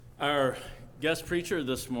Our guest preacher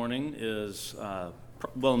this morning is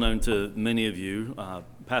well known to many of you.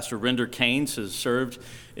 Pastor Render Keynes has served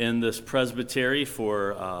in this presbytery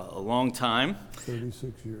for a long time.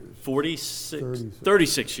 36 years.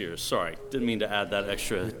 36 years, sorry. Didn't mean to add that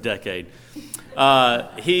extra decade.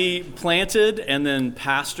 He planted and then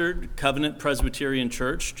pastored Covenant Presbyterian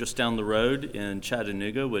Church just down the road in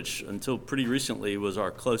Chattanooga, which until pretty recently was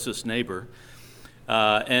our closest neighbor.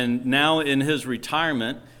 And now in his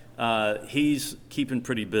retirement, he's keeping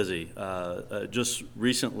pretty busy. Just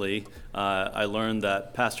recently, I learned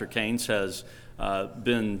that Pastor Keynes has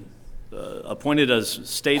been appointed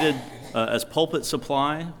as pulpit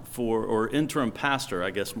supply or interim pastor,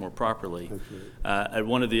 I guess more properly, at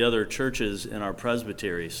one of the other churches in our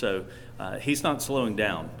presbytery. So he's not slowing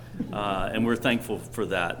down, and we're thankful for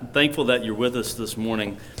that. Thankful that you're with us this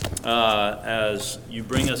morning as you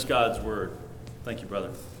bring us God's word. Thank you,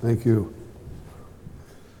 brother. Thank you.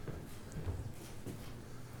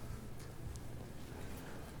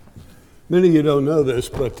 Many of you don't know this,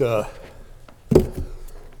 but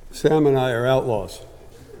Sam and I are outlaws.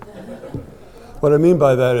 What I mean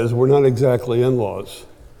by that is we're not exactly in-laws,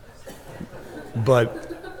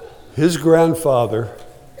 but his grandfather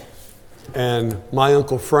and my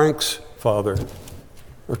Uncle Frank's father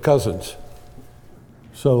are cousins.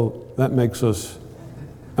 So that makes us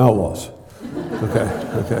outlaws.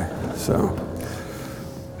 Okay. So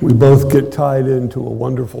we both get tied into a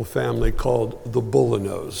wonderful family called the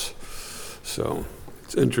Bullinos. So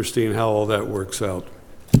it's interesting how all that works out.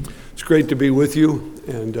 It's great to be with you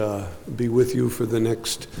and be with you for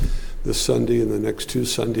this Sunday and the next two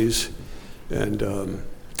Sundays. And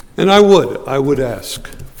I would ask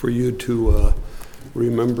for you to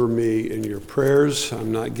remember me in your prayers.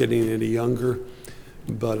 I'm not getting any younger,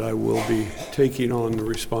 but I will be taking on the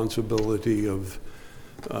responsibility of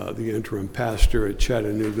the interim pastor at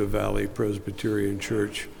Chattanooga Valley Presbyterian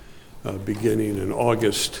Church beginning in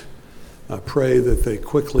August. I pray that they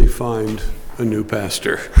quickly find a new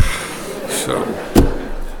pastor. So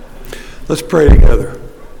let's pray together.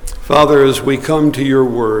 Father, as we come to your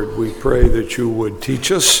word, we pray that you would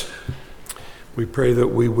teach us. We pray that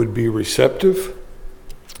we would be receptive.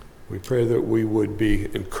 We pray that we would be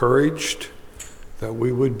encouraged, that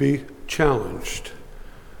we would be challenged.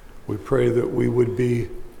 We pray that we would be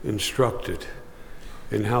instructed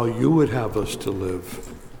in how you would have us to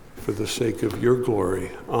live for the sake of your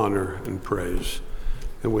glory, honor, and praise.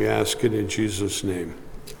 And we ask it in Jesus' name.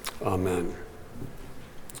 Amen.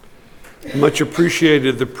 Much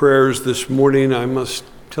appreciated the prayers this morning. I must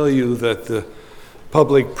tell you that the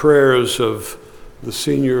public prayers of the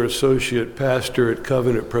senior associate pastor at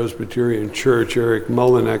Covenant Presbyterian Church, Eric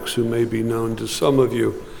Mullinex, who may be known to some of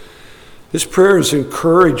you, his prayers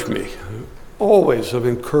encourage me, always have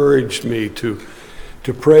encouraged me to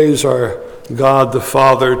praise our God the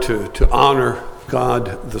Father, to honor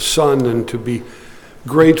God the Son, and to be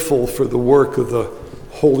grateful for the work of the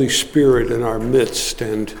Holy Spirit in our midst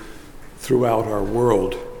and throughout our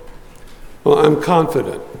world. Well, I'm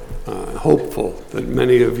confident, hopeful that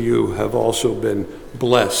many of you have also been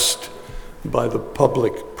blessed by the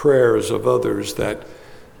public prayers of others that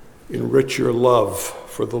enrich your love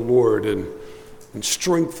for the Lord and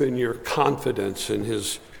strengthen your confidence in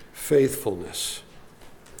his faithfulness.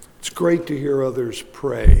 It's great to hear others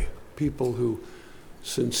pray, people who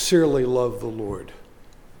sincerely love the Lord.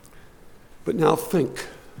 But now think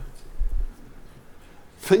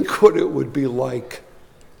what it would be like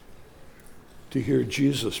to hear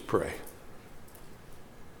Jesus pray.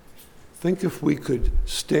 Think if we could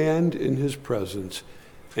stand in his presence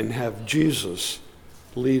and have Jesus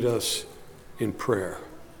lead us in prayer.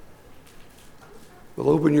 Well,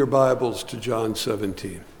 open your Bibles to John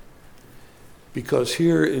 17. Because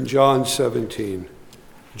here in John 17,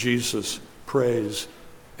 Jesus prays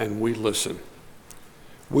and we listen.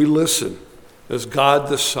 We listen as God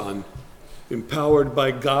the Son, empowered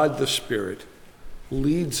by God the Spirit,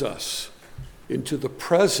 leads us into the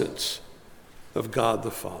presence of God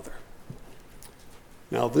the Father.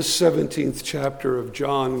 Now, this 17th chapter of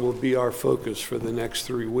John will be our focus for the next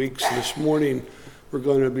 3 weeks. This morning, we're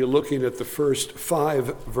going to be looking at the first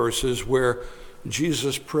 5 verses where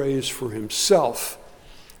Jesus prays for himself.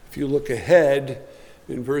 If you look ahead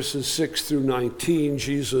in verses 6 through 19,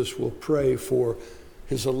 Jesus will pray for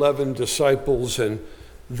his 11 disciples, and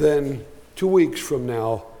then 2 weeks from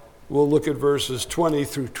now, we'll look at verses 20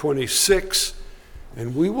 through 26,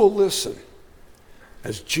 and we will listen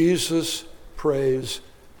as Jesus prays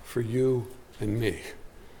for you and me.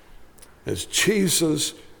 As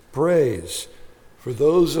Jesus prays for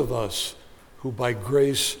those of us who by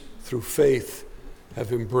grace through faith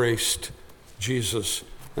have embraced Jesus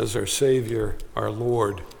as our Savior, our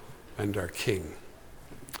Lord, and our King.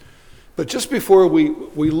 But just before we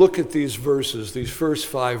look at these verses, these first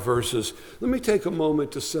 5 verses, let me take a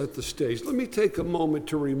moment to set the stage. Let me take a moment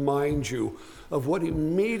to remind you of what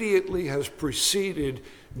immediately has preceded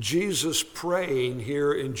Jesus praying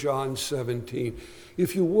here in John 17.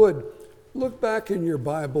 If you would, look back in your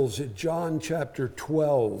Bibles at John chapter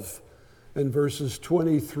 12 and verses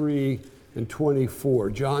 23 and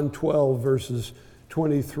 24. John 12, verses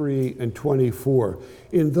 23 and 24.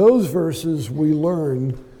 In those verses, we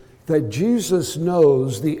learn that Jesus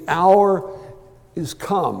knows the hour is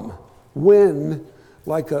come when,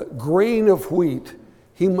 like a grain of wheat,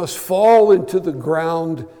 he must fall into the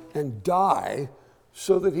ground and die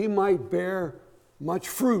so that he might bear much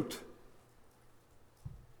fruit.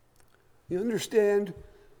 You understand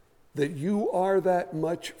that you are that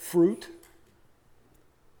much fruit?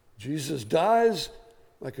 Jesus dies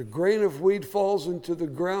like a grain of wheat falls into the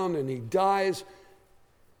ground, and he dies,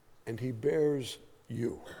 and he bears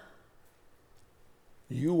you.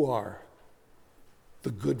 You are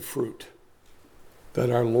the good fruit that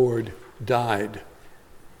our Lord died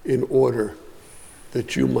in order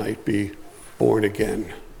that you might be born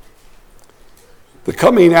again. The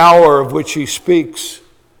coming hour of which he speaks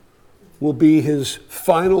will be his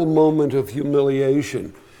final moment of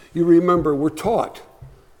humiliation. You remember, we're taught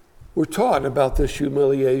about this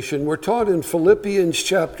humiliation. We're taught in Philippians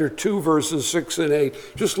chapter 2, verses 6 and 8.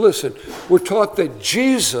 Just listen. We're taught that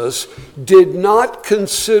Jesus did not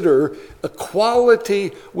consider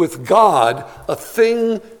equality with God a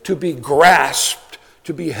thing to be grasped,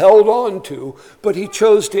 to be held on to, but he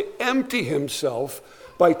chose to empty himself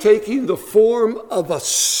by taking the form of a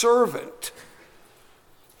servant,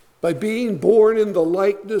 by being born in the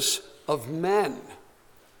likeness of men.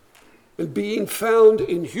 And being found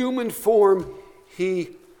in human form, he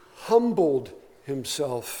humbled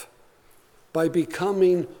himself by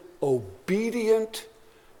becoming obedient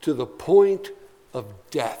to the point of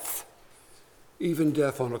death, even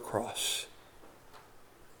death on a cross.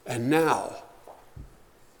 And now,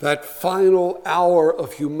 that final hour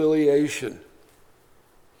of humiliation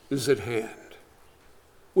is at hand.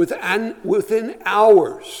 Within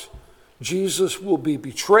hours, Jesus will be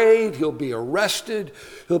betrayed, he'll be arrested,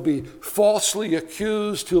 he'll be falsely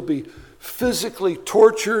accused, he'll be physically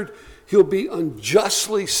tortured, he'll be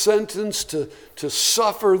unjustly sentenced to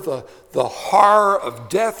suffer the horror of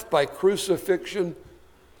death by crucifixion,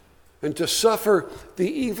 and to suffer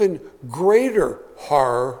the even greater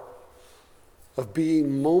horror of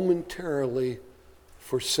being momentarily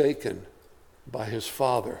forsaken by his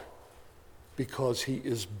Father because he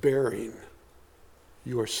is bearing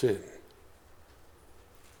your sin.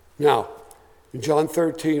 Now, in John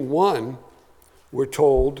 13:1, we're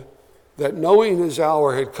told that knowing his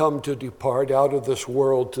hour had come to depart out of this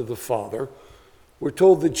world to the Father, we're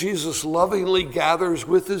told that Jesus lovingly gathers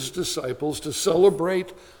with his disciples to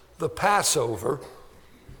celebrate the Passover,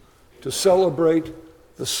 to celebrate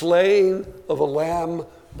the slaying of a lamb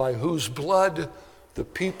by whose blood the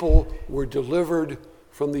people were delivered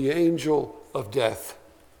from the angel of death.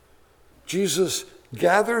 Jesus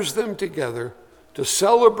gathers them together to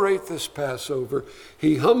celebrate this Passover.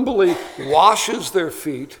 He humbly washes their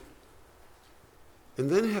feet, and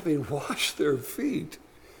then having washed their feet,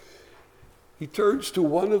 he turns to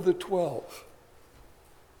one of the 12.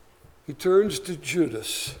 He turns to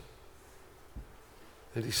Judas,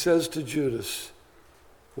 and he says to Judas,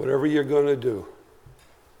 whatever you're going to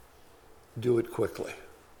do it quickly.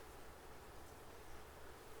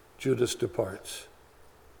 Judas departs.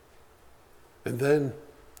 And then,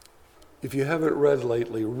 if you haven't read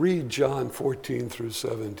lately, read John 14 through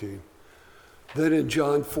 17. Then in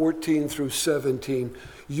John 14 through 17,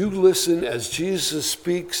 you listen as Jesus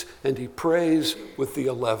speaks and he prays with the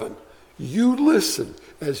 11. You listen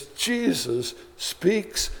as Jesus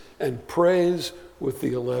speaks and prays with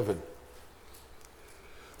the 11.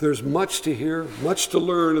 There's much to hear, much to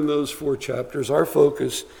learn in those 4 chapters. Our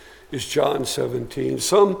focus is John 17.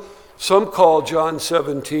 Some call John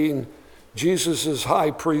 17 Jesus' high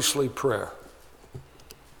priestly prayer.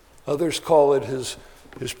 Others call it his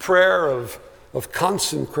prayer of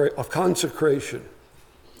consecration.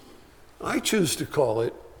 I choose to call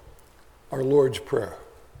it our Lord's Prayer.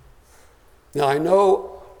 Now, I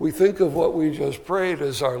know we think of what we just prayed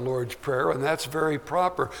as our Lord's Prayer, and that's very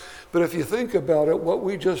proper. But if you think about it, what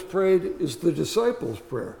we just prayed is the disciples'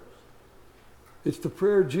 prayer. It's the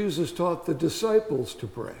prayer Jesus taught the disciples to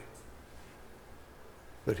pray.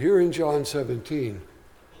 But here in John 17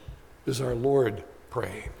 is our Lord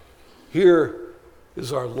praying. Here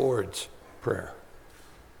is our Lord's Prayer.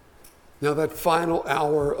 Now that final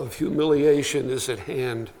hour of humiliation is at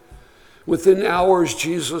hand. Within hours,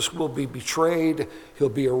 Jesus will be betrayed, he'll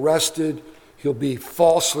be arrested, he'll be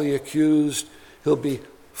falsely accused, he'll be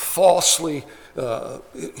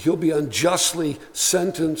unjustly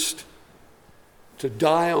sentenced to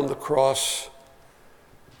die on the cross.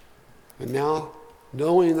 And now,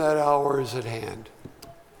 knowing that hour is at hand,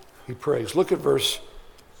 he prays. Look at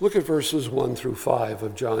verses 1 through 5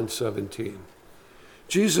 of John 17.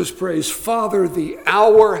 Jesus prays, "Father, the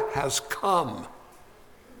hour has come.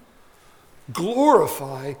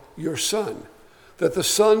 Glorify your Son, that the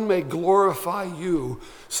Son may glorify you,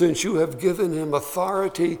 since you have given him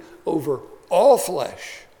authority over all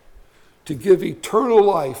flesh, to give eternal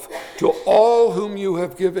life to all whom you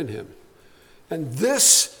have given him. And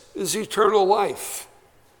this is eternal life,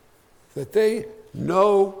 that they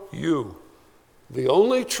know you, the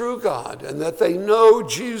only true God, and that they know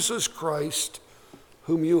Jesus Christ,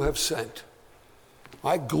 whom you have sent.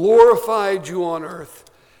 I glorified you on earth,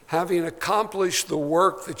 having accomplished the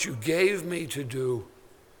work that you gave me to do.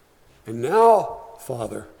 And now,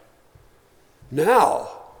 Father, now,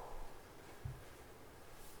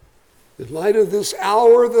 in light of this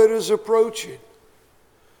hour that is approaching,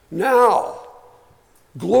 now,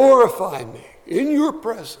 glorify me in your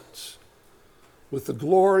presence with the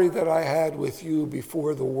glory that I had with you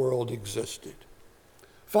before the world existed."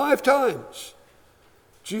 5 times,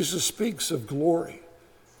 Jesus speaks of glory.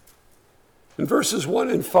 In verses 1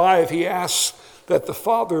 and 5, he asks that the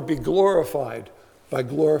Father be glorified by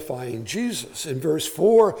glorifying Jesus. In verse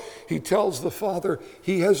 4, he tells the Father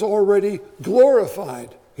he has already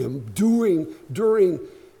glorified him during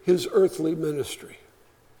his earthly ministry.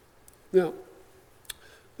 Now,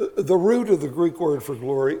 the root of the Greek word for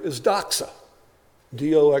glory is doxa,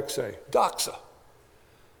 D-O-X-A, doxa.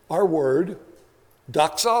 Our word,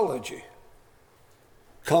 doxology,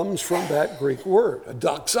 comes from that Greek word. A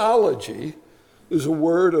doxology is a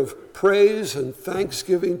word of praise and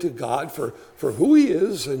thanksgiving to God for who he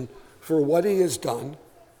is and for what he has done.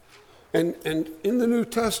 And in the New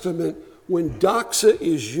Testament, when doxa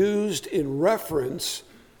is used in reference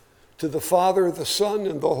to the Father, the Son,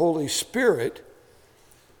 and the Holy Spirit,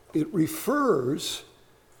 it refers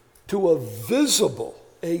to a visible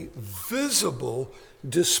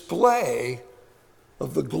display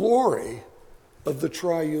of the glory of the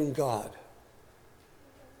triune God.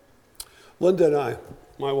 Linda and I,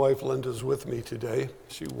 my wife Linda's with me today.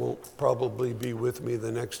 She won't probably be with me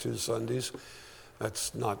the next 2 Sundays.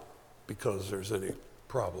 That's not because there's any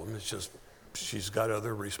problem. It's just she's got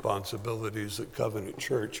other responsibilities at Covenant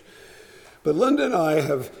Church. But Linda and I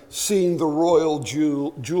have seen the royal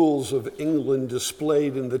jewels of England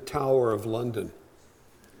displayed in the Tower of London.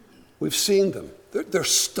 We've seen them. They're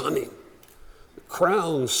stunning.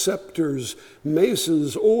 Crowns, scepters,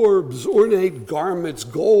 maces, orbs, ornate garments,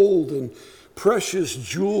 gold, and precious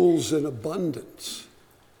jewels in abundance.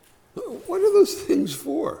 What are those things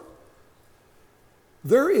for?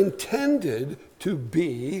 They're intended to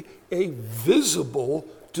be a visible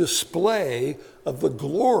display of the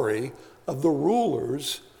glory of the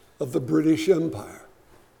rulers of the British Empire.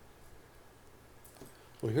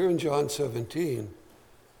 Well, here in John 17,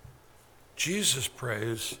 Jesus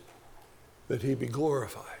prays that he be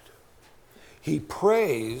glorified.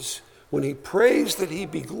 When he prays that he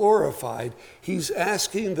be glorified, he's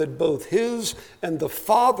asking that both his and the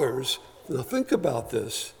Father's, now think about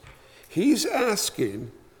this, he's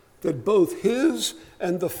asking that both his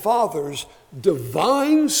and the Father's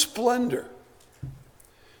divine splendor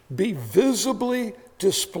be visibly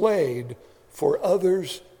displayed for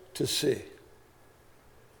others to see.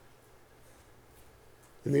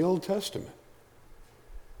 In the Old Testament,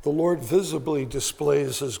 the Lord visibly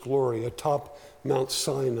displays his glory atop Mount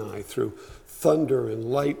Sinai through thunder and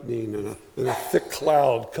lightning and a thick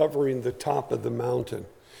cloud covering the top of the mountain.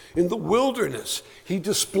 In the wilderness, he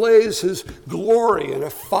displays his glory in a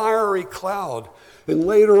fiery cloud. And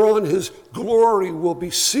later on, his glory will be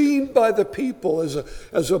seen by the people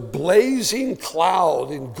as a blazing cloud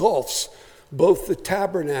engulfs both the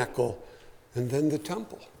tabernacle and then the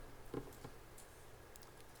temple.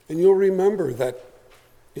 And you'll remember that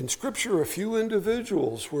in Scripture, a few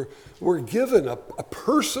individuals were given a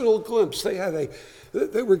personal glimpse. They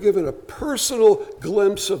were given a personal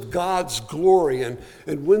glimpse of God's glory. And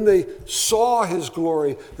when they saw his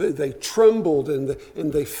glory, they trembled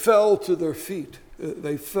and they fell to their feet.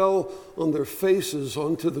 They fell on their faces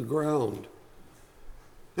onto the ground.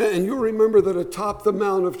 And you'll remember that atop the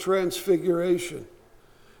Mount of Transfiguration,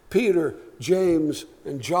 Peter, James,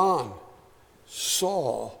 and John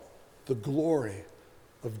saw the glory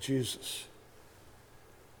of Jesus.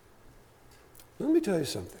 Let me tell you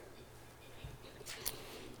something.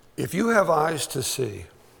 If you have eyes to see,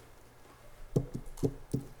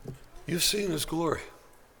 you've seen his glory.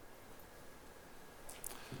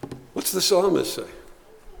 What's the psalmist say?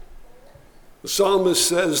 The psalmist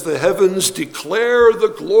says, the heavens declare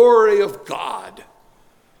the glory of God,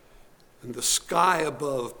 and the sky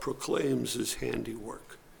above proclaims his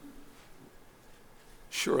handiwork.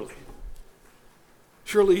 Surely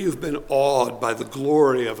you've been awed by the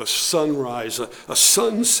glory of a sunrise, a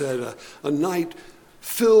sunset, a night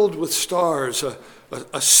filled with stars,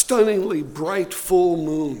 a stunningly bright full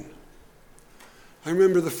moon. I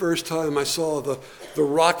remember the first time I saw the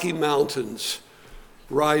Rocky Mountains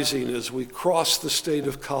rising as we crossed the state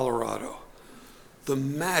of Colorado. The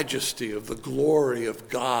majesty of the glory of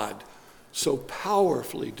God so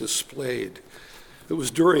powerfully displayed. It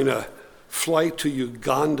was during a flight to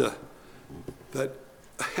Uganda that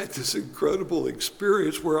I had this incredible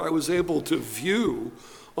experience where I was able to view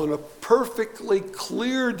on a perfectly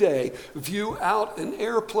clear day, view out an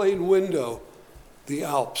airplane window, the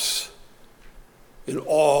Alps in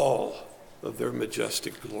all of their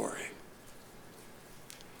majestic glory.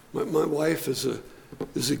 My wife is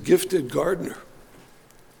a gifted gardener.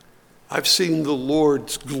 I've seen the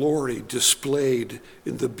Lord's glory displayed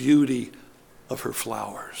in the beauty of her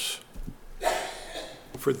flowers.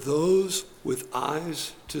 For those with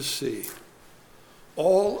eyes to see,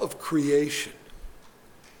 all of creation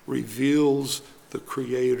reveals the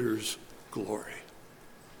Creator's glory.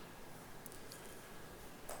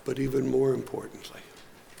 But even more importantly,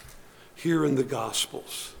 here in the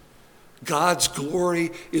Gospels, God's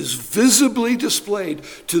glory is visibly displayed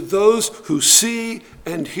to those who see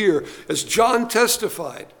and hear. As John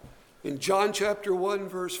testified in John chapter 1,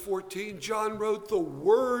 verse 14, John wrote, the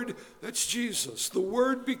Word, that's Jesus, the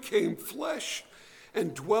Word became flesh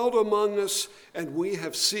and dwelt among us, and we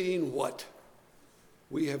have seen what?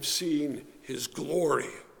 We have seen his glory,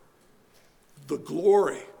 the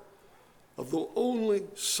glory of the only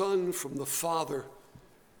Son from the Father,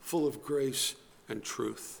 full of grace and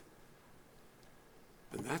truth.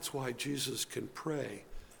 And that's why Jesus can pray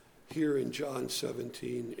here in John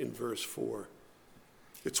 17 in verse 4.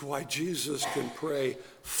 It's why Jesus can pray,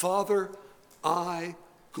 Father, I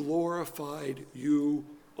glorified you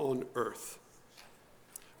on earth.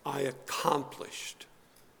 I accomplished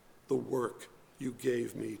the work you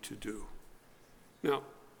gave me to do. Now,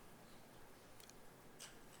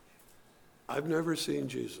 I've never seen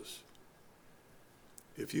Jesus.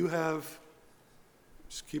 If you have,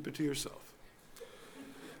 just keep it to yourself.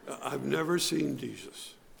 I've never seen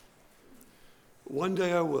Jesus. One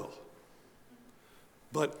day I will.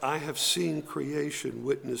 But I have seen creation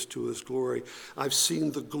witness to his glory. I've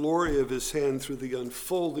seen the glory of his hand through the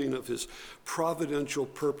unfolding of his providential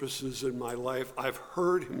purposes in my life. I've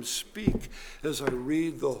heard him speak as I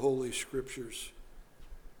read the Holy Scriptures.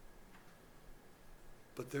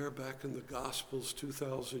 But there back in the Gospels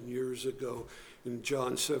 2,000 years ago, in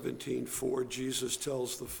John 17:4, Jesus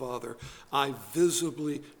tells the Father, I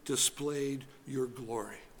visibly displayed your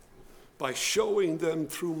glory by showing them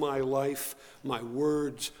through my life, my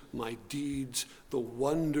words, my deeds, the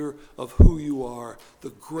wonder of who you are, the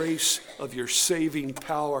grace of your saving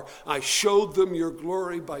power. I showed them your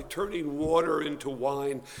glory by turning water into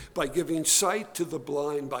wine, by giving sight to the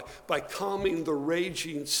blind, by calming the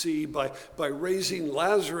raging sea, by raising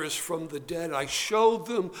Lazarus from the dead. I showed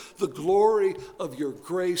them the glory of your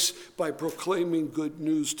grace by proclaiming good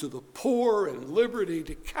news to the poor and liberty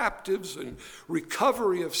to captives and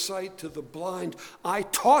recovery of sight to the blind. I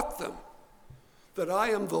taught them that I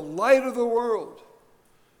am the light of the world,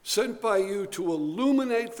 sent by you to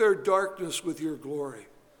illuminate their darkness with your glory.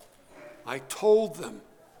 I told them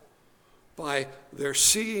by their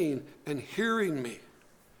seeing and hearing me.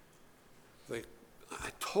 I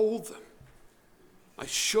told them, I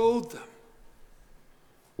showed them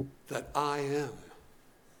that I am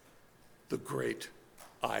the great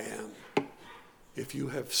I am. If you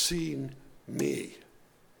have seen me,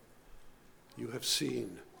 you have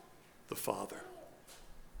seen the Father.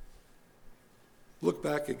 Look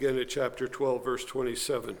back again at chapter 12, verse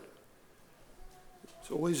 27.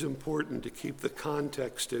 It's always important to keep the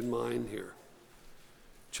context in mind here.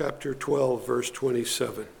 Chapter 12, verse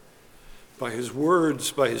 27. By his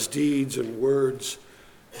words, by his deeds and words,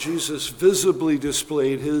 Jesus visibly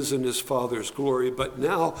displayed his and his Father's glory. But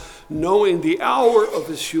now, knowing the hour of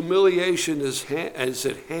his humiliation is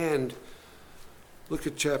at hand, look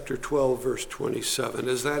at chapter 12, verse 27.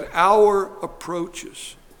 As that hour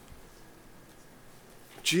approaches,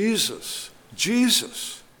 Jesus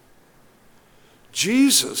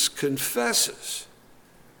confesses.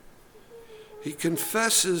 He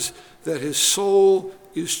confesses that his soul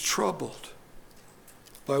is troubled.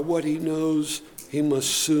 by what he knows he must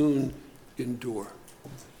soon endure.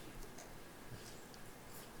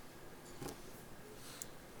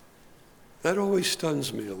 That always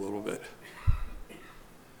stuns me a little bit.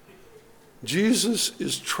 Jesus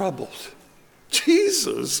is troubled.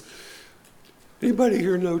 Jesus? Anybody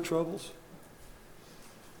here know troubles?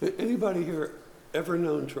 Anybody here ever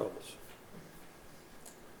known troubles?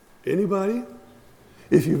 Anybody?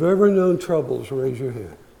 If you've ever known troubles, raise your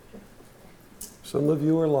hand. Some of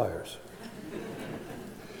you are liars.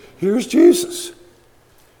 Here's Jesus.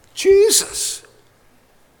 Jesus!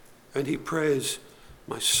 And he prays,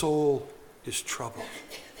 my soul is troubled.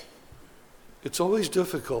 It's always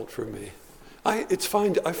difficult for me. I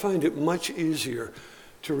find it much easier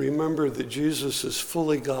to remember that Jesus is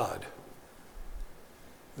fully God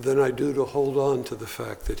than I do to hold on to the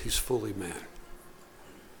fact that he's fully man.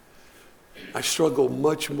 I struggle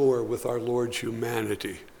much more with our Lord's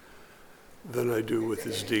humanity than I do with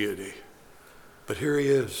his deity. But here he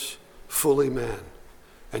is, fully man,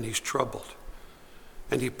 and he's troubled.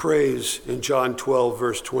 And he prays in John 12,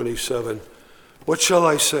 verse 27, what shall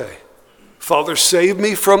I say? Father, save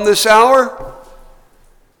me from this hour?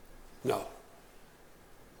 No.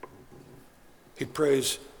 He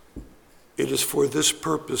prays, it is for this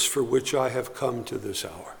purpose for which I have come to this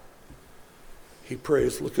hour. He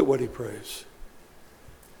prays, look at what he prays.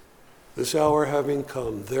 This hour having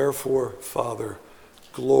come, therefore, Father,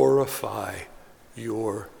 glorify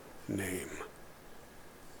your name.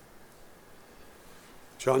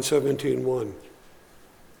 John 17:1.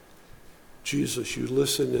 Jesus, you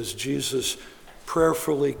listen as Jesus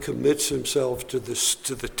prayerfully commits himself to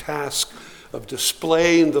the task of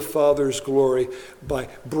displaying the Father's glory by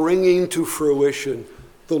bringing to fruition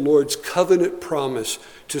the Lord's covenant promise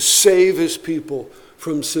to save his people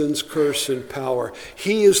from sin's curse and power.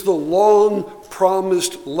 He is the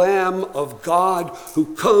long-promised Lamb of God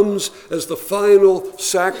who comes as the final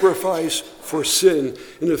sacrifice for sin.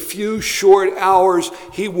 In a few short hours,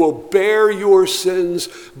 he will bear your sins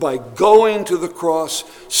by going to the cross,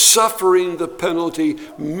 suffering the penalty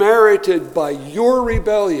merited by your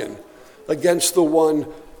rebellion against the one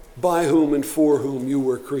by whom and for whom you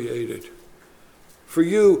were created. For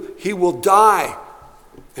you, he will die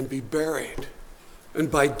and be buried. And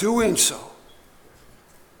by doing so,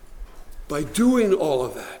 by doing all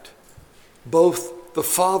of that, both the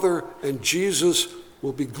Father and Jesus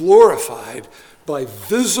will be glorified by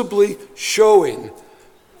visibly showing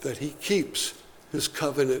that he keeps his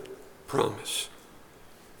covenant promise.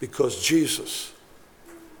 Because Jesus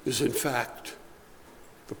is in fact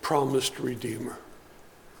the promised Redeemer,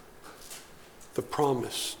 the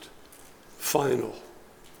promised final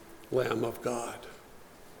Lamb of God.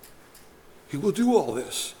 He will do all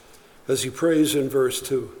this as he prays in verse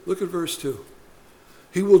 2. Look at verse 2.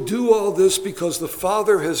 He will do all this because the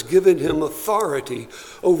Father has given him authority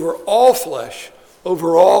over all flesh,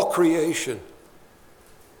 over all creation.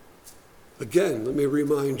 Again, let me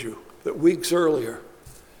remind you that weeks earlier,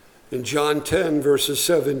 in John 10, verses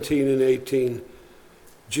 17 and 18,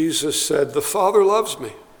 Jesus said, the Father loves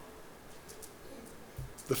me.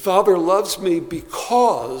 The Father loves me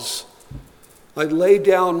because I lay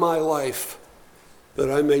down my life that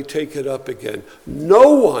I may take it up again.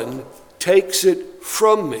 No one takes it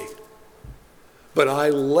from me, but I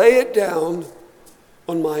lay it down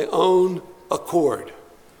on my own accord.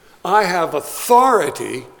 I have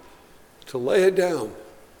authority to lay it down,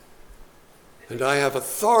 and I have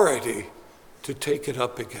authority to take it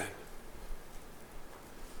up again.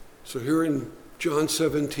 So here in John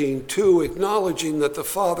 17:2, acknowledging that the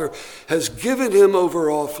Father has given him over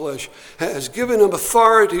all flesh, has given him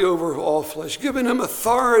authority over all flesh, given him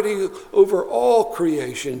authority over all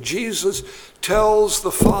creation. Jesus tells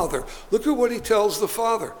the Father, look at what he tells the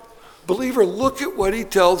Father. Believer, look at what he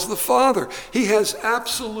tells the Father. He has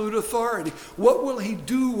absolute authority. What will he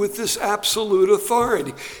do with this absolute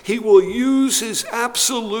authority? He will use his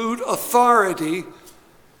absolute authority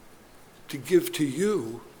to give to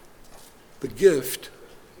you the gift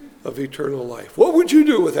of eternal life. What would you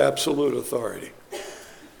do with absolute authority?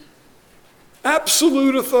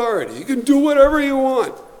 Absolute authority. You can do whatever you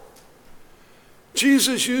want.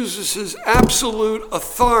 Jesus uses his absolute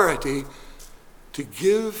authority to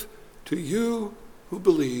give to you who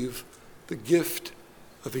believe the gift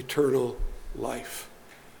of eternal life.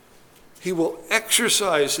 He will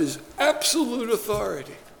exercise his absolute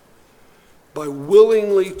authority by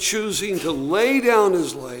willingly choosing to lay down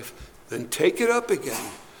his life, then take it up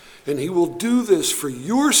again. And he will do this for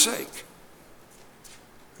your sake.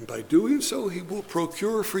 And by doing so, he will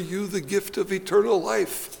procure for you the gift of eternal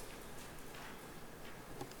life.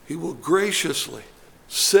 He will graciously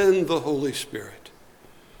send the Holy Spirit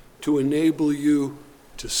to enable you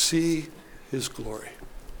to see his glory,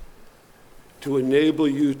 to enable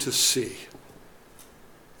you to see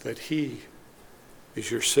that he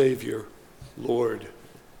is your Savior, Lord,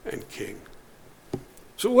 and King.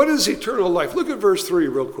 So what is eternal life? Look at verse 3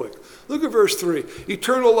 real quick. Look at verse 3.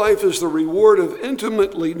 Eternal life is the reward of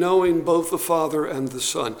intimately knowing both the Father and the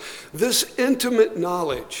Son. This intimate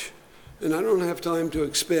knowledge, and I don't have time to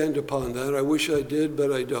expand upon that. I wish I did,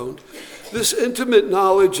 but I don't. This intimate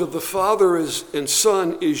knowledge of the Father and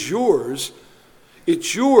Son is yours.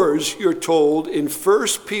 It's yours, you're told, in 1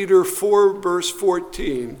 Peter 4, verse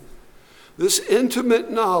 14. This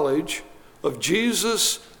intimate knowledge of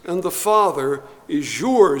Jesus and the Father is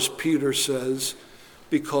yours, Peter says,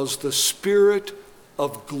 because the Spirit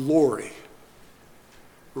of glory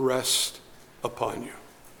rests upon you.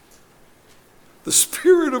 The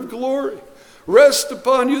Spirit of glory rests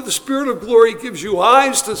upon you. The Spirit of glory gives you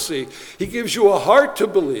eyes to see. He gives you a heart to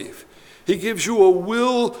believe. He gives you a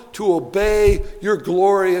will to obey your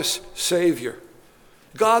glorious Savior.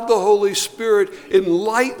 God the Holy Spirit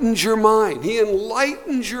enlightens your mind. He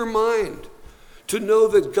enlightens your mind to know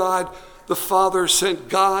that God the Father sent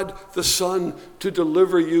God the Son to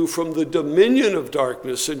deliver you from the dominion of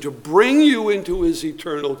darkness and to bring you into his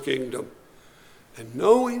eternal kingdom. And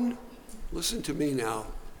knowing, listen to me now,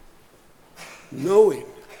 knowing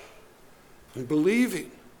and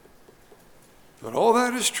believing that all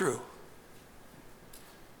that is true,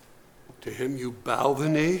 to him you bow the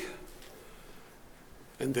knee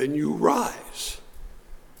and then you rise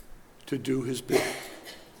to do his bidding.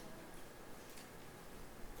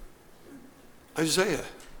 Isaiah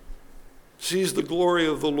sees the glory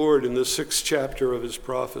of the Lord in the 6th chapter of his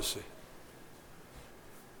prophecy.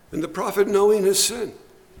 And the prophet, knowing his sin,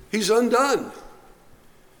 he's undone.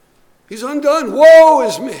 He's undone. Woe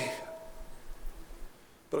is me.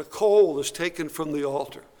 But a coal is taken from the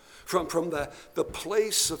altar, from the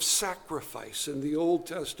place of sacrifice in the Old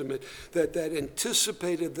Testament that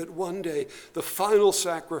anticipated that one day the final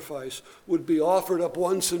sacrifice would be offered up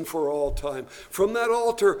once and for all time. From that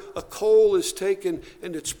altar, a coal is taken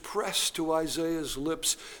and it's pressed to Isaiah's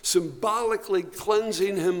lips, symbolically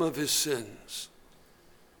cleansing him of his sins.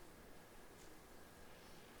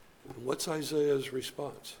 And what's Isaiah's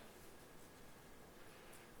response?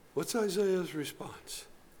 What's Isaiah's response?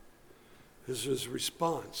 His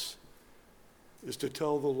response is to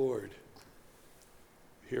tell the Lord,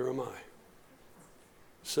 here am I.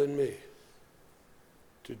 Send me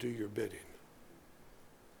to do your bidding.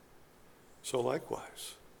 So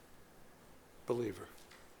likewise, believer,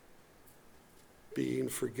 being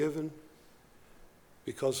forgiven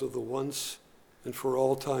because of the once and for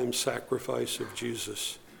all time sacrifice of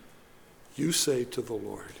Jesus, you say to the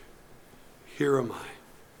Lord, here am I.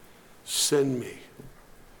 Send me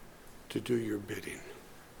to do your bidding.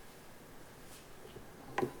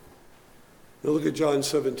 Now look at John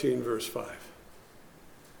 17, verse 5.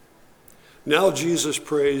 Now Jesus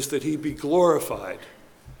prays that he be glorified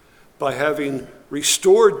by having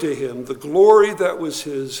restored to him the glory that was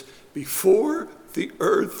his before the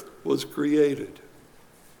earth was created.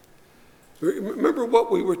 Remember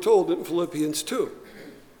what we were told in Philippians 2.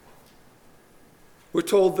 We're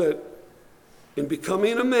told that in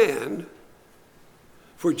becoming a man,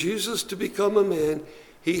 for Jesus to become a man,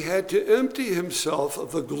 he had to empty himself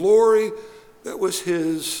of the glory that was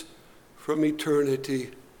his from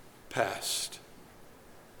eternity past.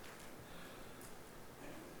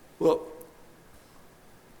 Well,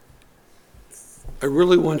 I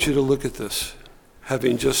really want you to look at this,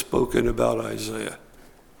 having just spoken about Isaiah.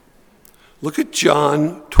 Look at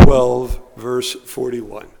John 12, verse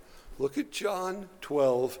 41. Look at John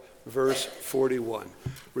 12, verse 41.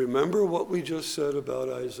 Remember what we just said about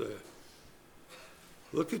Isaiah.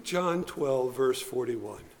 Look at John 12, verse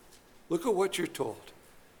 41. Look at what you're told.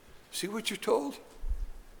 See what you're told?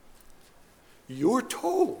 You're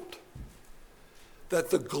told that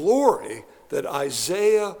the glory that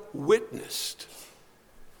Isaiah witnessed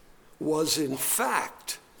was in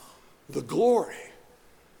fact the glory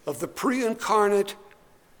of the pre-incarnate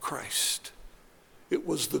Christ. It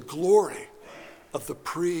was the glory of the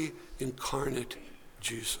pre-incarnate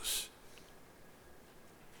Jesus.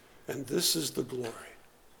 And this is the glory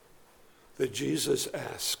that Jesus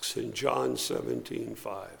asks in John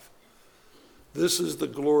 17:5. This is the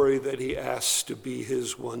glory that he asks to be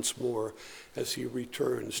his once more as he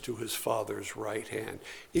returns to his Father's right hand.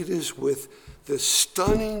 It is with this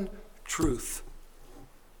stunning truth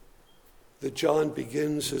that John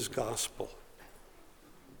begins his gospel.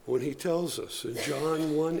 When he tells us in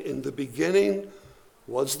John 1, in the beginning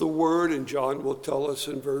was the Word, and John will tell us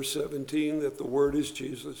in verse 17 that the Word is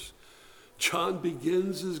Jesus. John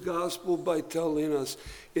begins his gospel by telling us,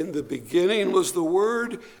 in the beginning was the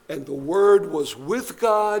Word, and the Word was with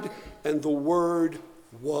God, and the Word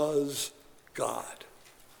was God.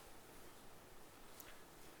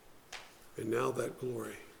 And now that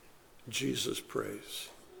glory, Jesus prays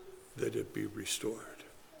that it be restored.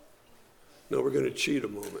 Now we're going to cheat a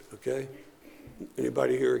moment, okay?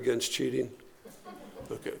 Anybody here against cheating?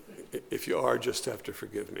 Okay. If you are, just have to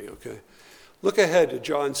forgive me, okay? Look ahead to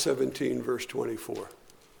John 17, verse 24.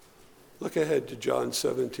 Look ahead to John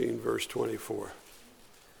 17, verse 24.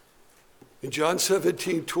 In John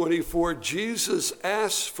 17, 24, Jesus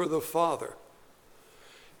asks for the Father,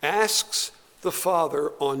 asks the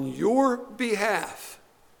Father on your behalf,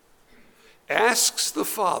 asks the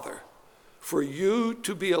Father for you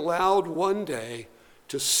to be allowed one day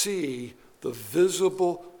to see the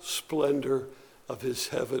visible splendor of his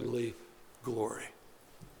heavenly glory.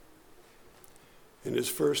 In his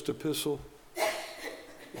first epistle,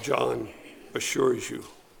 John assures you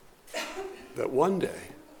that one day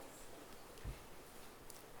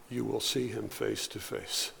you will see him face to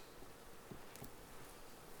face.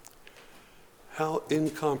 How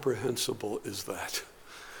incomprehensible is that?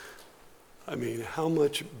 I mean, how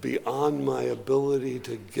much beyond my ability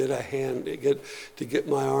to get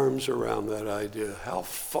my arms around that idea? How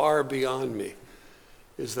far beyond me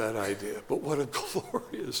is that idea? But what a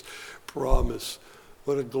glorious promise.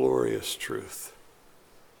 What a glorious truth.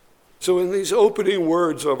 So in these opening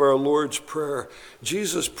words of our Lord's Prayer,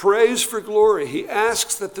 Jesus prays for glory. He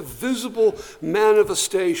asks that the visible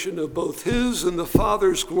manifestation of both his and the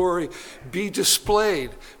Father's glory be displayed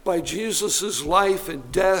by Jesus' life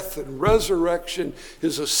and death and resurrection,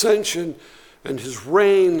 his ascension and his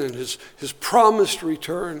reign and his promised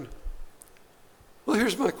return. Well,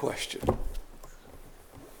 here's my question.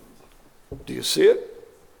 Do you see it?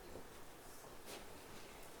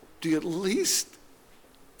 Do you at least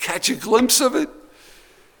catch a glimpse of it?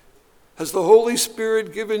 Has the Holy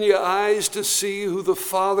Spirit given you eyes to see who the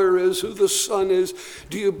Father is, who the Son is?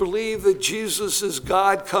 Do you believe that Jesus is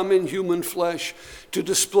God come in human flesh to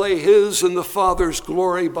display his and the Father's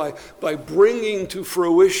glory by bringing to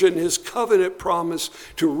fruition his covenant promise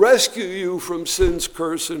to rescue you from sin's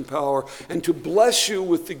curse and power and to bless you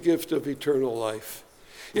with the gift of eternal life?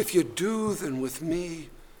 If you do, then with me,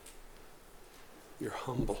 you're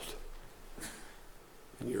humbled,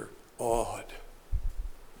 and you're awed,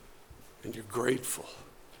 and you're grateful.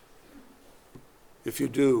 If you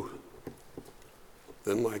do,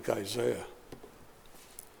 then like Isaiah,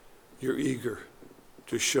 you're eager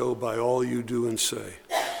to show by all you do and say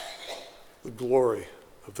the glory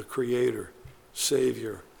of the Creator,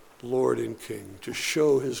 Savior, Lord and King, to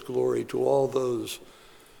show his glory to all those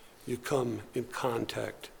you come in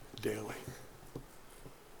contact daily.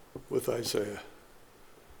 With Isaiah,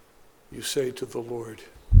 you say to the Lord,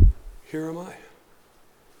 here am I.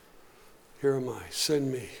 Here am I.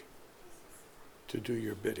 Send me to do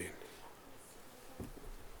your bidding.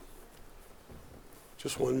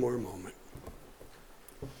 Just one more moment.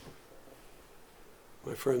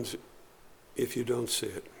 My friends, if you don't see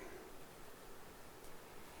it,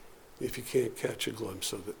 if you can't catch a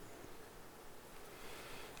glimpse of it,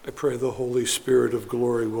 I pray the Holy Spirit of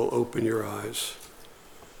glory will open your eyes,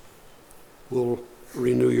 will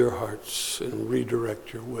renew your hearts and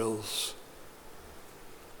redirect your wills.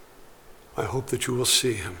 I hope that you will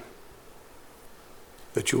see him,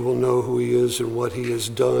 that you will know who he is and what he has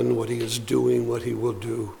done, what he is doing, what he will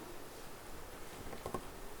do.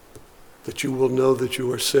 That you will know that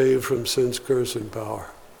you are saved from sin's curse and power.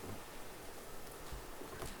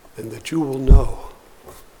 And that you will know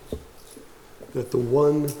that the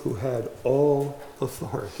one who had all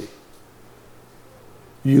authority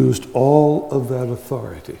used all of that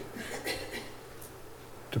authority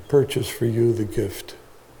to purchase for you the gift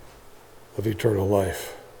of eternal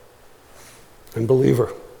life. And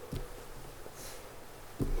believer,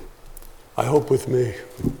 I hope with me,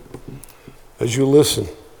 as you listen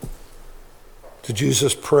to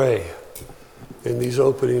Jesus pray in these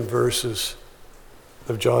opening verses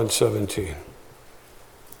of John 17,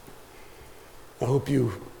 I hope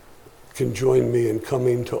you can join me in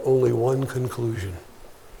coming to only one conclusion,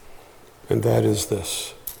 and that is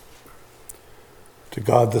this: to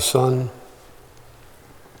God the Son,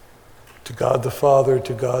 to God the Father,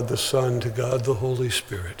 to God the Son, to God the Holy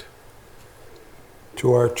Spirit,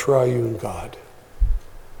 to our triune God,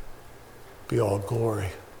 be all glory,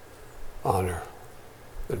 honor,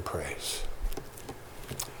 and praise.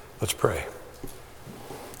 Let's pray.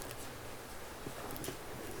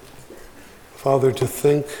 Father, to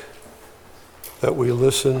think that we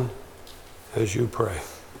listen as you pray.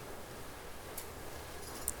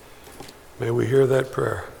 May we hear that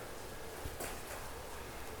prayer.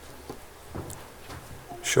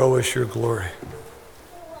 Show us your glory.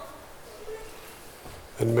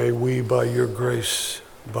 And may we, by your grace,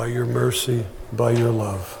 by your mercy, by your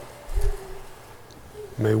love,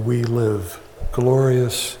 may we live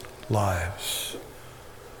glorious lives,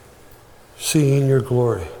 seeing your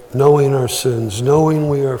glory, knowing our sins, knowing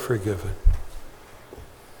we are forgiven.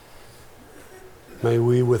 May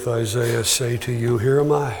we, with Isaiah, say to you, here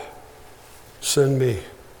am I, send me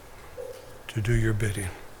to do your bidding.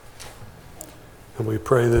 And we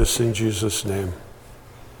pray this in Jesus' name.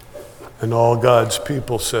 And all God's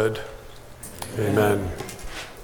people said, amen.